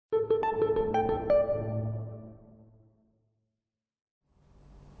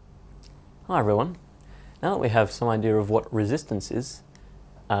Hi everyone. Now that we have some idea of what resistance is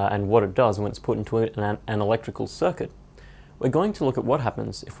and what it does when it's put into an electrical circuit, we're going to look at what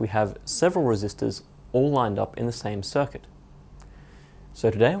happens if we have several resistors all lined up in the same circuit. So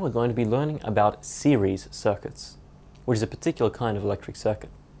today we're going to be learning about series circuits, which is a particular kind of electric circuit.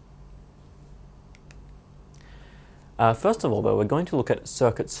 First of all though, we're going to look at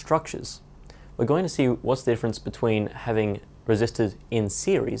circuit structures. We're going to see what's the difference between having resistors in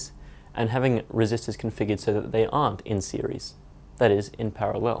series and having resistors configured so that they aren't in series, that is, in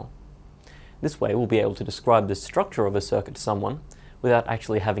parallel. This way we'll be able to describe the structure of a circuit to someone without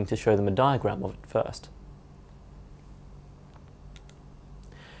actually having to show them a diagram of it first.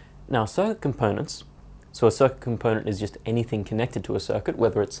 Now, circuit components. So a circuit component is just anything connected to a circuit,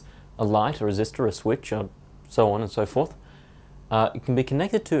 whether it's a light, a resistor, a switch, or so on and so forth. It can be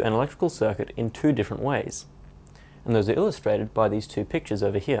connected to an electrical circuit in two different ways, and those are illustrated by these two pictures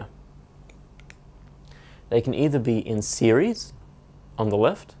over here. They can either be in series on the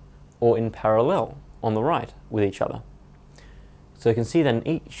left or in parallel on the right with each other. So you can see that in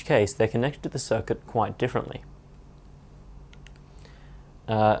each case they're connected to the circuit quite differently.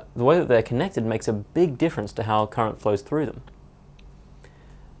 The way that they're connected makes a big difference to how current flows through them.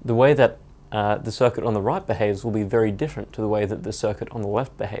 The way that the circuit on the right behaves will be very different to the way that the circuit on the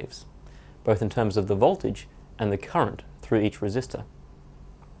left behaves, both in terms of the voltage and the current through each resistor.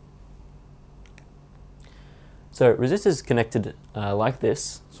 So resistors connected like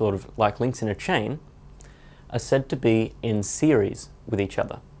this, sort of like links in a chain, are said to be in series with each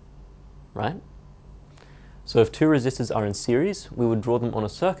other, right? So if two resistors are in series, we would draw them on a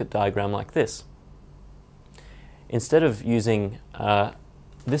circuit diagram like this. Instead of using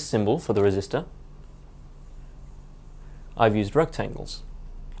this symbol for the resistor, I've used rectangles.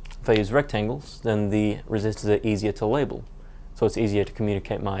 If I use rectangles, then the resistors are easier to label, so it's easier to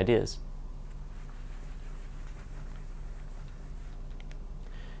communicate my ideas.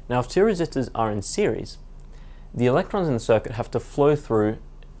 Now, if two resistors are in series, the electrons in the circuit have to flow through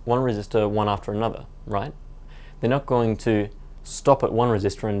one resistor one after another, right? They're not going to stop at one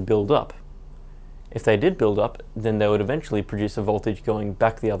resistor and build up. If they did build up, then they would eventually produce a voltage going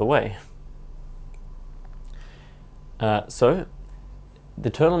back the other way. So the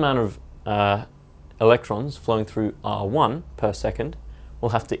total amount of electrons flowing through R1 per second will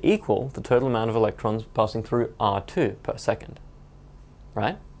have to equal the total amount of electrons passing through R2 per second,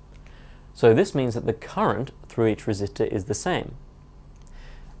 right? So this means that the current through each resistor is the same.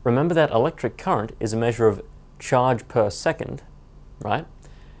 Remember that electric current is a measure of charge per second, right?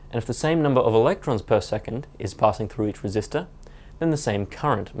 And if the same number of electrons per second is passing through each resistor, then the same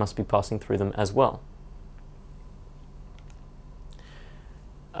current must be passing through them as well.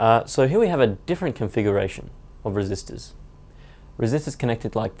 So here we have a different configuration of resistors. Resistors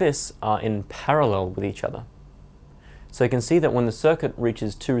connected like this are in parallel with each other. So you can see that when the circuit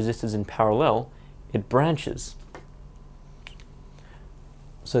reaches two resistors in parallel, it branches.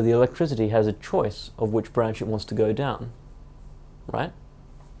 So the electricity has a choice of which branch it wants to go down, right?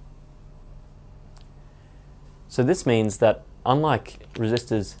 So this means that unlike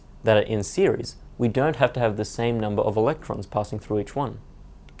resistors that are in series, we don't have to have the same number of electrons passing through each one.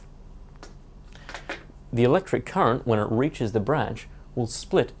 The electric current, when it reaches the branch, will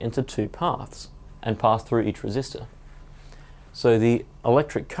split into two paths and pass through each resistor. So the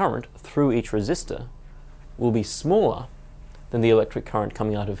electric current through each resistor will be smaller than the electric current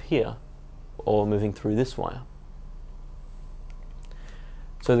coming out of here or moving through this wire.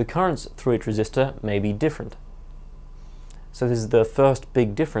 So the currents through each resistor may be different. So this is the first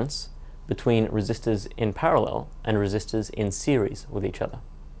big difference between resistors in parallel and resistors in series with each other.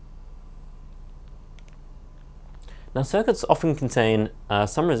 Now, circuits often contain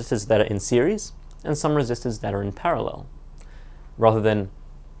some resistors that are in series and some resistors that are in parallel, rather than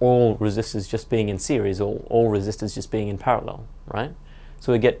all resistors just being in series or all resistors just being in parallel, right?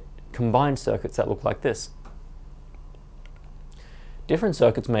 So we get combined circuits that look like this. Different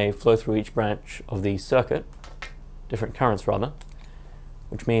circuits may flow through each branch of the circuit, different currents rather,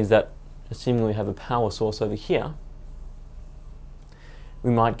 which means that assuming we have a power source over here,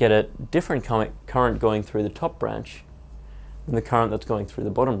 we might get a different current going through the top branch than the current that's going through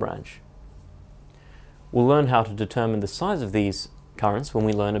the bottom branch. We'll learn how to determine the size of these currents when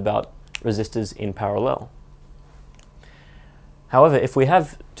we learn about resistors in parallel. However, if we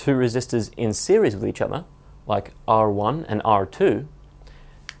have two resistors in series with each other, like R1 and R2,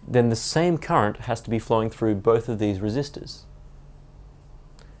 then the same current has to be flowing through both of these resistors,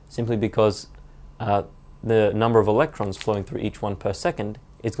 simply because the number of electrons flowing through each one per second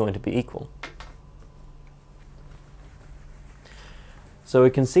is going to be equal. So we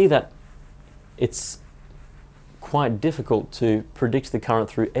can see that it's quite difficult to predict the current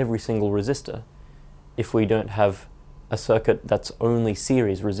through every single resistor if we don't have a circuit that's only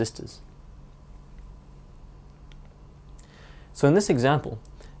series resistors. So in this example,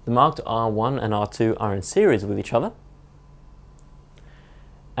 the marked R1 and R2 are in series with each other,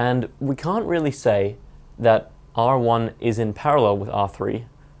 and we can't really say that R1 is in parallel with R3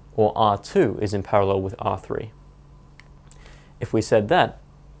 or R2 is in parallel with R3. If we said that,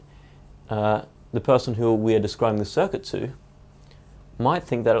 the person who we are describing the circuit to might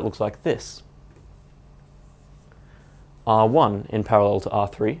think that it looks like this. R1 in parallel to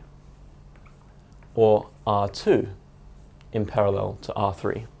R3, or R2 in parallel to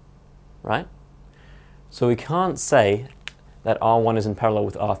R3, right? So we can't say that R1 is in parallel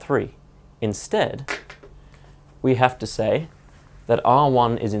with R3. Instead, we have to say that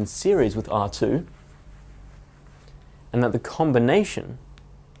R1 is in series with R2, and that the combination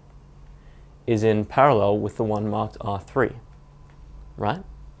is in parallel with the one marked R3, right?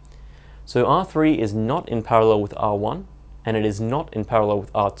 So R3 is not in parallel with R1, and it is not in parallel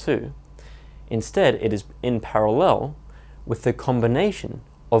with R2. Instead, it is in parallel with the combination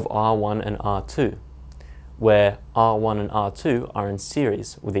of R1 and R2, where R1 and R2 are in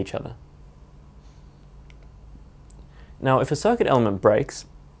series with each other. Now, if a circuit element breaks,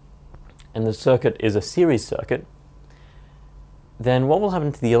 and the circuit is a series circuit, then what will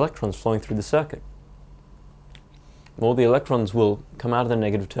happen to the electrons flowing through the circuit? Well, the electrons will come out of the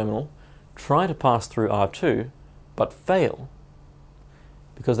negative terminal, try to pass through R2, but fail,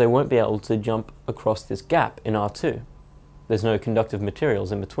 because they won't be able to jump across this gap in R2. There's no conductive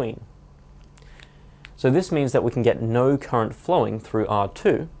materials in between. So this means that we can get no current flowing through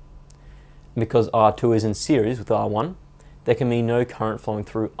R2. Because R2 is in series with R1, there can be no current flowing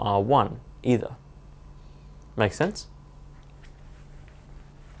through R1 either. Make sense?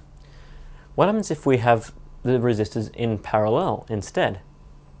 What happens if we have the resistors in parallel instead?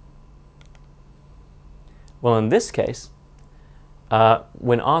 Well, in this case,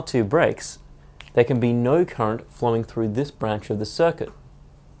 when R2 breaks, there can be no current flowing through this branch of the circuit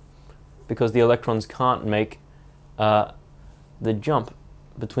because the electrons can't make the jump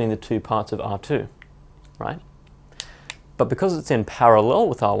between the two parts of R2, right? But because it's in parallel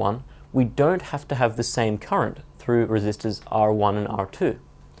with R1, we don't have to have the same current through resistors R1 and R2.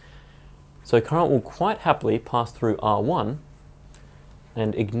 So current will quite happily pass through R1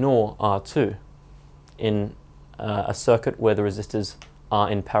 and ignore R2 in a circuit where the resistors are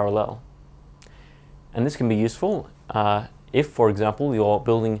in parallel. And this can be useful if, for example, you're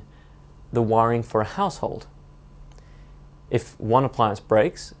building the wiring for a household. If one appliance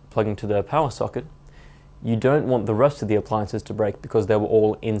breaks, plugging to the power socket, you don't want the rest of the appliances to break because they were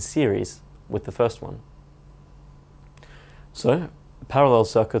all in series with the first one. So, parallel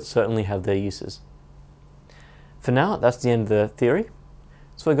circuits certainly have their uses. For now, that's the end of the theory.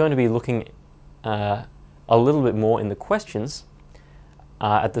 So we're going to be looking a little bit more in the questions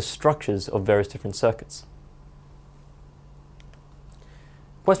at the structures of various different circuits.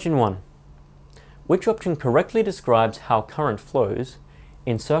 Question 1. Which option correctly describes how current flows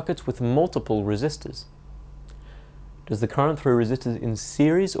in circuits with multiple resistors? Does the current through resistors in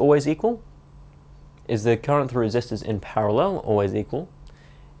series always equal? Is the current through resistors in parallel always equal?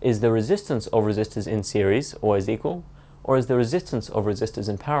 Is the resistance of resistors in series always equal? Or is the resistance of resistors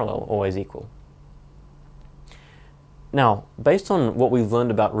in parallel always equal? Now, based on what we've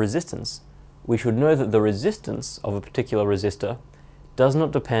learned about resistance, we should know that the resistance of a particular resistor does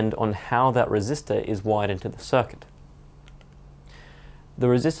not depend on how that resistor is wired into the circuit. The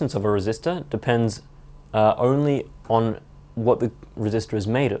resistance of a resistor depends only on what the resistor is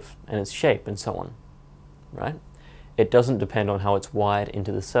made of and its shape and so on, right? It doesn't depend on how it's wired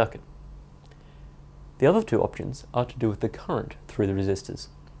into the circuit. The other two options are to do with the current through the resistors.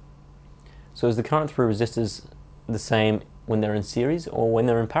 So is the current through resistors the same when they're in series or when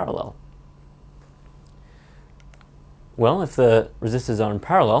they're in parallel? Well, if the resistors are in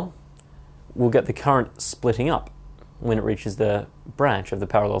parallel, we'll get the current splitting up when it reaches the branch of the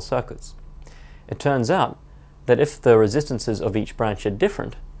parallel circuits. It turns out that if the resistances of each branch are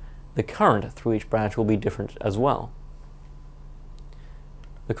different, the current through each branch will be different as well.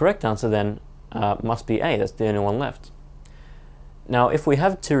 The correct answer then must be A, that's the only one left. Now, if we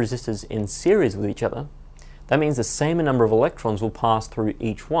have two resistors in series with each other, that means the same number of electrons will pass through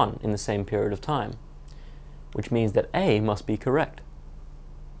each one in the same period of time, which means that A must be correct.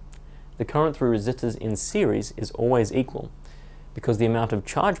 The current through resistors in series is always equal because the amount of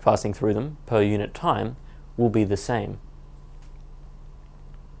charge passing through them per unit time will be the same.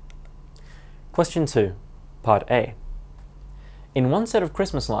 Question 2, Part A. In one set of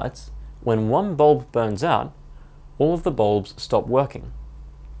Christmas lights, When one bulb burns out, all of the bulbs stop working.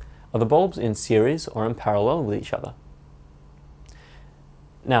 Are the bulbs in series or in parallel with each other?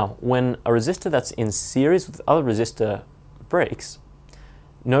 Now, when a resistor that's in series with other resistor breaks,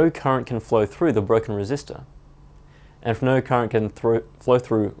 no current can flow through the broken resistor. And if no current can flow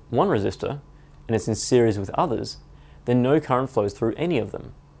through one resistor, and it's in series with others, then no current flows through any of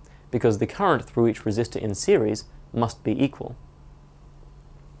them, because the current through each resistor in series must be equal.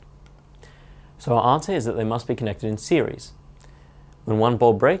 So our answer is that they must be connected in series. When one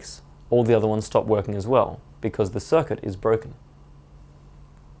bulb breaks, all the other ones stop working as well, because the circuit is broken.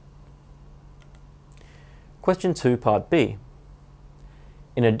 Question 2, Part B.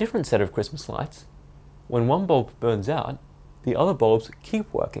 In a different set of Christmas lights, when one bulb burns out, the other bulbs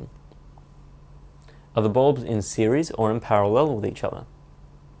keep working. Are the bulbs in series or in parallel with each other?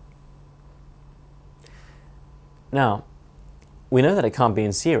 Now, we know that it can't be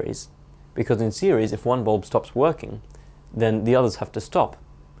in series, because in series, if one bulb stops working, then the others have to stop.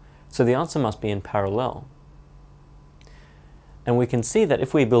 So the answer must be in parallel. And we can see that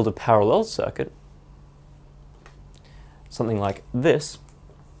if we build a parallel circuit, something like this,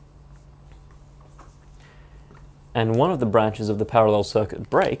 and one of the branches of the parallel circuit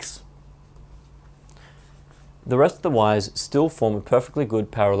breaks, the rest of the wires still form a perfectly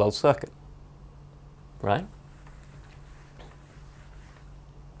good parallel circuit, right?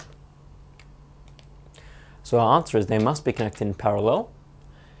 So our answer is they must be connected in parallel,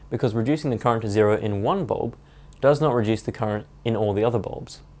 because reducing the current to zero in one bulb does not reduce the current in all the other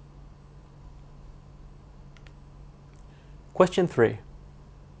bulbs. Question 3.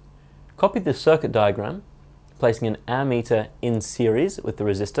 Copy the circuit diagram, placing an ammeter in series with the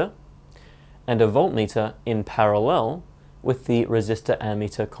resistor and a voltmeter in parallel with the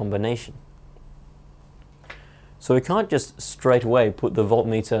resistor-ammeter combination. So we can't just straight away put the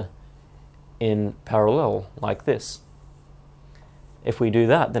voltmeter in parallel like this. If we do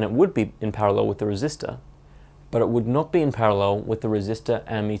that, then it would be in parallel with the resistor, but it would not be in parallel with the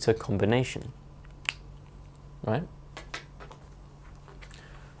resistor-ammeter combination, right?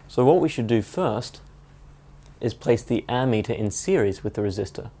 So what we should do first is place the ammeter in series with the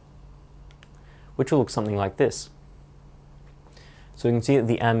resistor, which will look something like this. So you can see that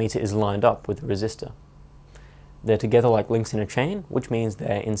the ammeter is lined up with the resistor. They're together like links in a chain, which means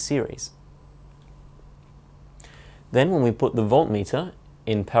they're in series. Then when we put the voltmeter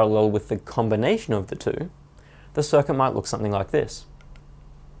in parallel with the combination of the two, the circuit might look something like this.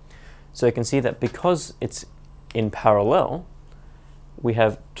 So you can see that because it's in parallel, we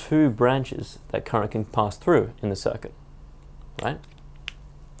have two branches that current can pass through in the circuit, right?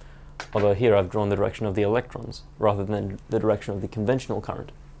 Although here I've drawn the direction of the electrons rather than the direction of the conventional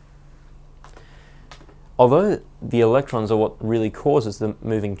current. Although the electrons are what really causes the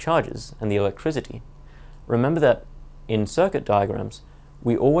moving charges and the electricity, remember that in circuit diagrams,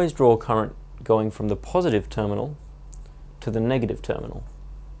 we always draw current going from the positive terminal to the negative terminal,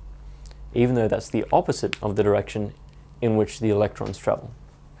 even though that's the opposite of the direction in which the electrons travel.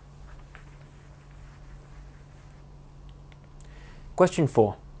 Question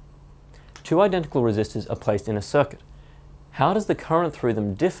 4. Two identical resistors are placed in a circuit. How does the current through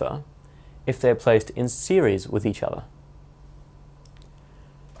them differ if they're placed in series with each other?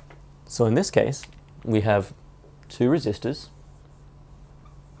 So in this case, we have two resistors,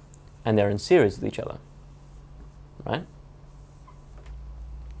 and they're in series with each other, right?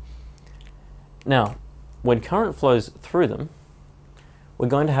 Now, when current flows through them, we're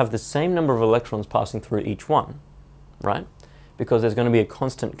going to have the same number of electrons passing through each one, right? Because there's going to be a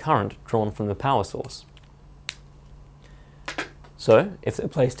constant current drawn from the power source. So, if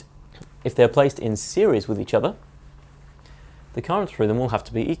they're placed in series with each other, the current through them will have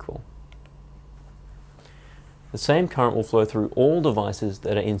to be equal. The same current will flow through all devices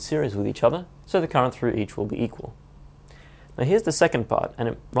that are in series with each other, so the current through each will be equal. Now here's the second part, and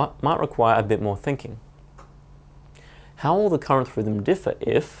it might require a bit more thinking. How will the current through them differ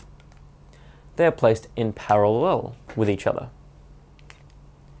if they are placed in parallel with each other?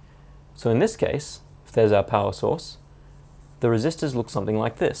 So in this case, if there's our power source, the resistors look something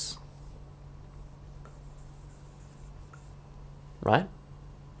like this, right?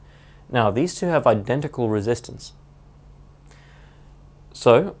 Now these two have identical resistance.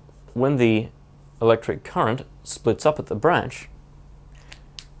 So when the electric current splits up at the branch,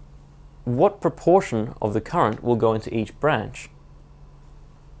 what proportion of the current will go into each branch?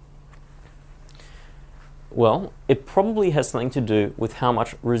 Well, it probably has something to do with how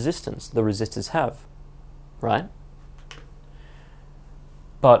much resistance the resistors have, right?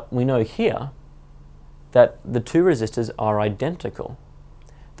 But we know here that the two resistors are identical.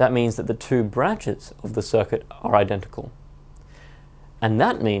 that means that the two branches of the circuit are identical. And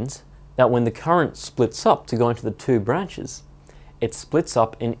that means that when the current splits up to go into the two branches, it splits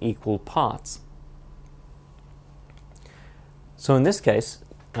up in equal parts. So in this case,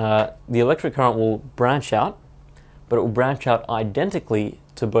 the electric current will branch out, but it will branch out identically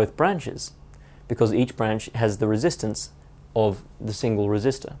to both branches, because each branch has the resistance of the single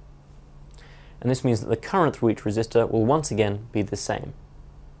resistor. And this means that the current through each resistor will once again be the same.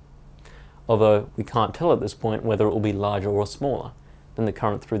 Although we can't tell at this point whether it will be larger or smaller than the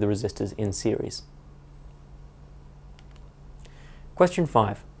current through the resistors in series. Question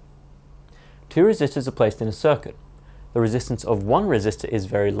 5. Two resistors are placed in a circuit. The resistance of one resistor is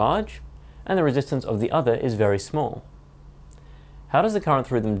very large, and the resistance of the other is very small. How does the current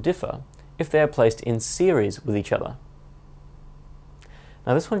through them differ if they are placed in series with each other?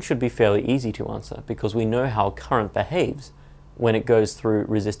 Now this one should be fairly easy to answer because we know how current behaves when it goes through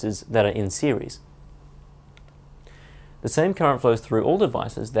resistors that are in series. The same current flows through all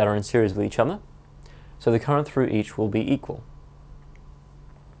devices that are in series with each other, so the current through each will be equal.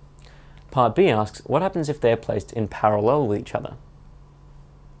 Part B asks, what happens if they are placed in parallel with each other?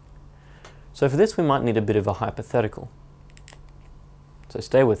 So for this we might need a bit of a hypothetical. So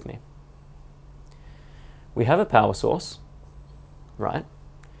stay with me. We have a power source, right?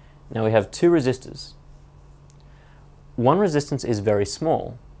 Now we have two resistors. One resistance is very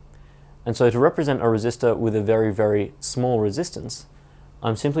small, and so to represent a resistor with a very, very small resistance,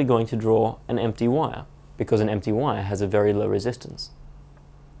 I'm simply going to draw an empty wire, because an empty wire has a very low resistance.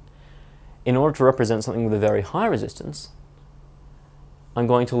 In order to represent something with a very high resistance, I'm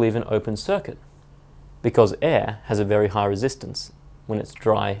going to leave an open circuit, because air has a very high resistance when it's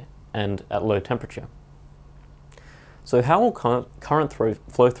dry and at low temperature. So how will current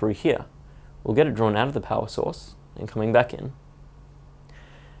flow through here? We'll get it drawn out of the power source and coming back in.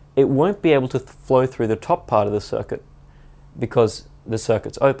 It won't be able to flow through the top part of the circuit because the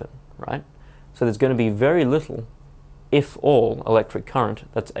circuit's open, right? So there's going to be very little, if all, electric current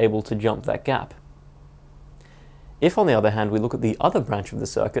that's able to jump that gap. If, on the other hand, we look at the other branch of the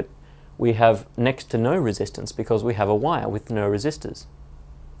circuit, we have next to no resistance because we have a wire with no resistors.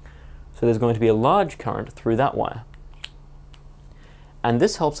 So there's going to be a large current through that wire. And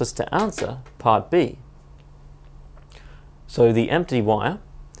this helps us to answer part B. So the empty wire,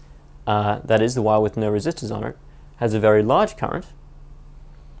 that is the wire with no resistors on it, has a very large current,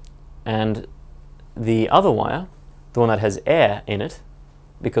 and the other wire, the one that has air in it,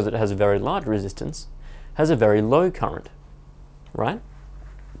 because it has a very large resistance, has a very low current, right?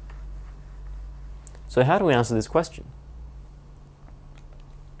 So how do we answer this question?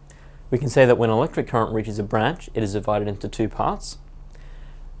 We can say that when electric current reaches a branch, it is divided into two parts.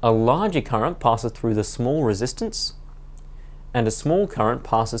 A larger current passes through the small resistance, and a small current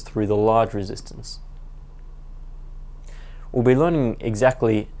passes through the large resistance. We'll be learning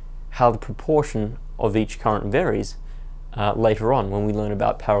exactly how the proportion of each current varies later on when we learn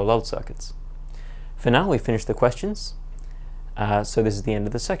about parallel circuits. For now, we've finished the questions, so this is the end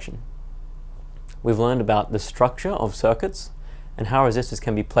of the section. We've learned about the structure of circuits and how resistors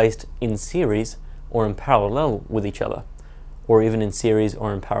can be placed in series or in parallel with each other, or even in series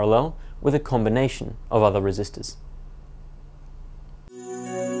or in parallel with a combination of other resistors.